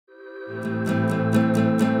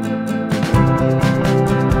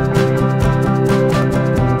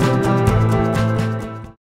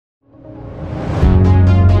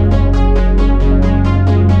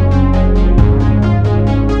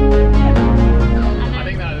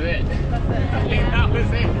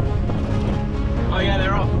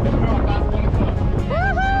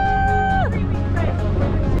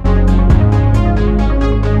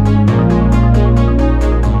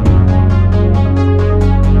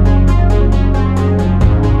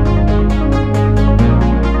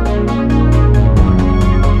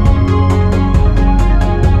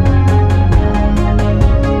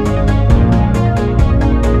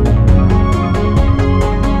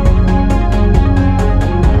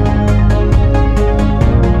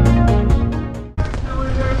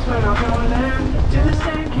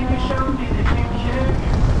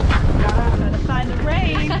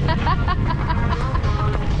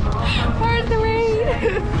Where's the rain?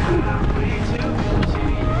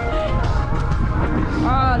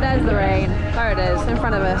 Oh, there's the rain. There it is, in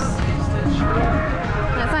front of us.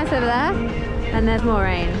 That's nice over there. And there's more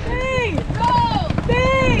rain. Bee! Go!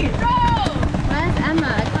 Bee! Go! Where's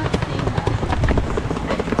Emma? I can't see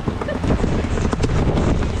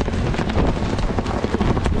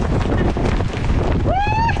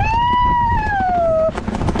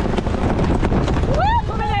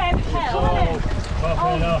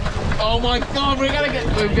Oh my God, we're gonna get.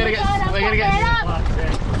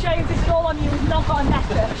 James, it's all on you. We've not got a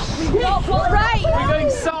necker. We've not got Right. We're going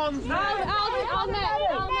sans. I'll net.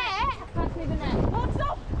 I can't see the net. Oh,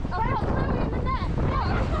 stop! I'm not throwing the net. No,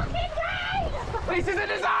 it's fucking rain! This is a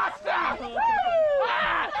disaster!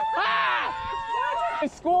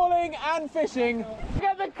 Squalling and fishing.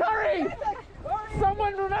 Get the curry!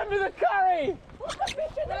 Someone remember the curry!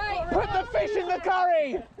 Right. Put the fish in the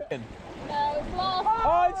curry! No, it's lost.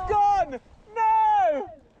 Oh, it's gone! No!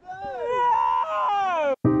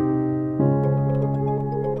 No!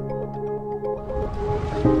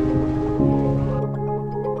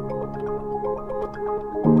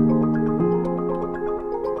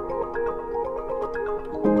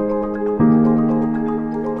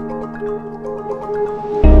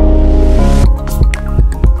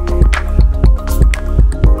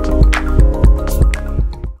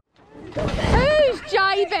 Who's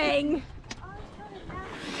jiving?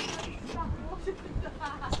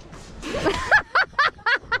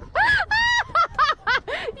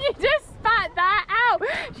 You just spat that out.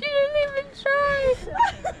 She didn't even try.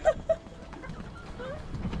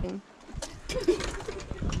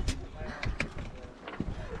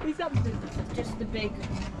 Just the big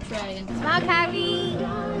tray and Smile, Carrie.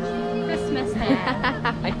 Christmas hair.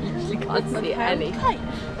 I usually can't see Ellie.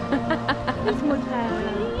 Where's my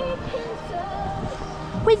hair?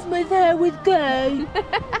 Where's my hair with go?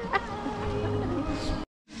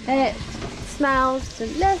 It smells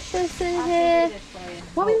delicious in here.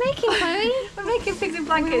 What are we making, Chloe? We're making pigs in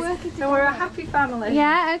blankets. So we're a happy family.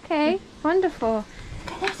 Yeah, okay. Wonderful.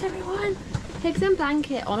 Look at this, everyone. Pigs in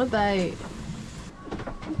blanket on a boat.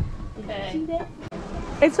 Okay.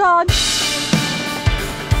 It's on.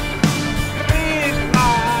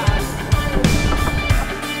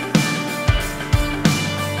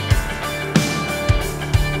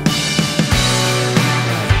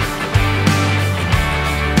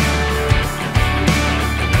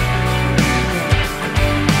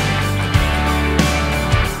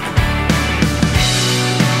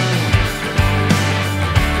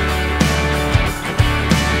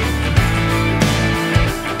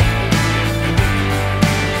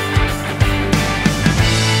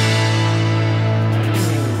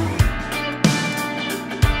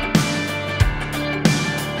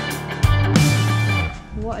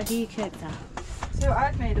 What have you cooked up? So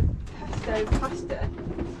I've made a pesto pasta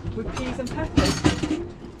with peas and peppers.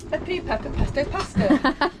 A pea pepper pesto pasta.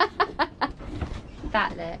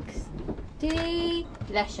 That looks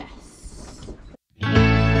delicious.